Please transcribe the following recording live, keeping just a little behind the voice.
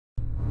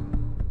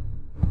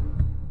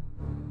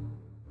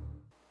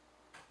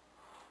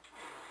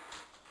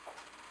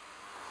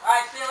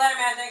See you later,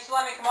 man. Thanks for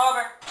letting me come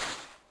over.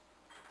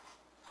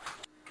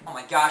 Oh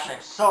my gosh,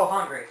 I'm so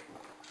hungry.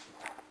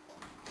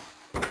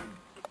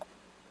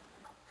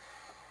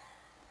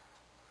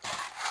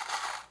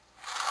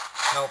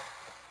 Nope.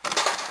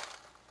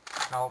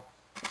 Nope.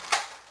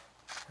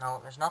 No,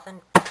 there's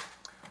nothing.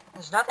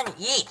 There's nothing to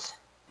eat.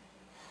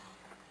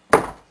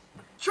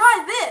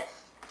 Try this.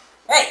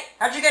 Hey,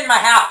 how'd you get in my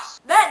house?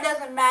 That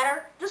doesn't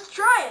matter. Just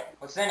try it.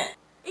 What's in it?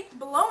 It's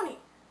bologna.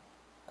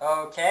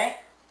 Okay.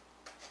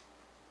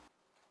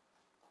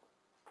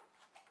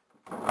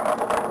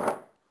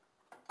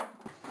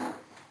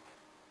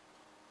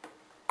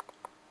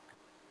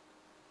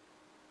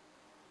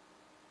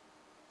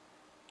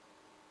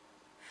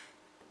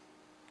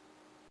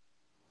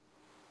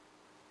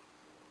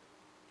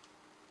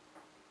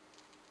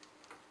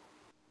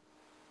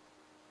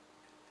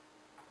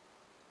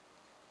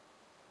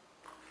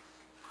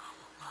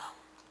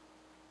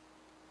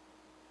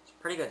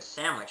 Pretty good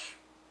sandwich.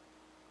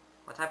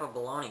 What type of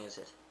bologna is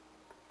it?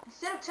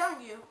 Instead of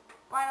telling you,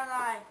 why don't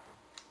I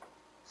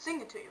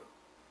sing it to you?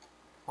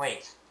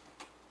 Wait.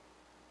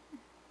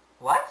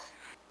 What?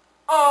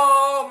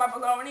 Oh, my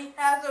bologna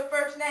has a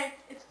first name.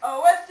 It's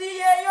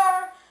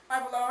O-S-C-A-R.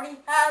 My bologna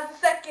has a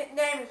second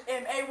name. It's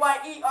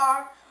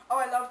M-A-Y-E-R. Oh,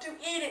 I love to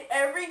eat it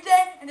every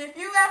day. And if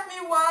you ask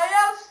me why,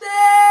 I'll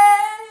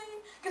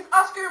say, 'cause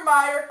Oscar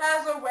Mayer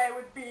has a way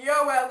with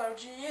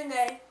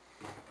B-O-L-O-G-N-A.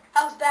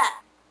 How's that?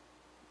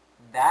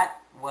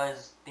 That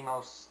was the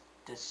most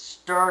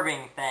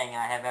disturbing thing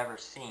I have ever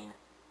seen.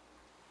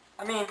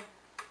 I mean,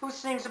 who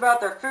sings about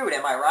their food,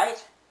 am I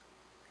right?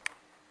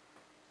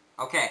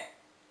 Okay,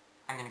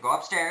 I'm gonna go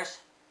upstairs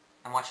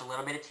and watch a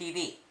little bit of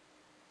TV.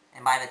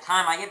 And by the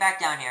time I get back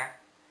down here,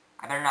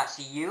 I better not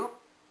see you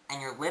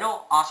and your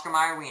little Oscar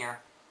Mayer wiener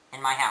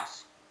in my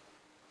house.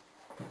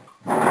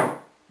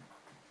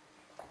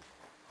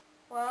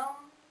 Well,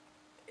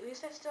 at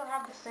least I still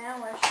have the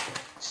sandwich.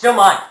 Still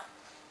mine.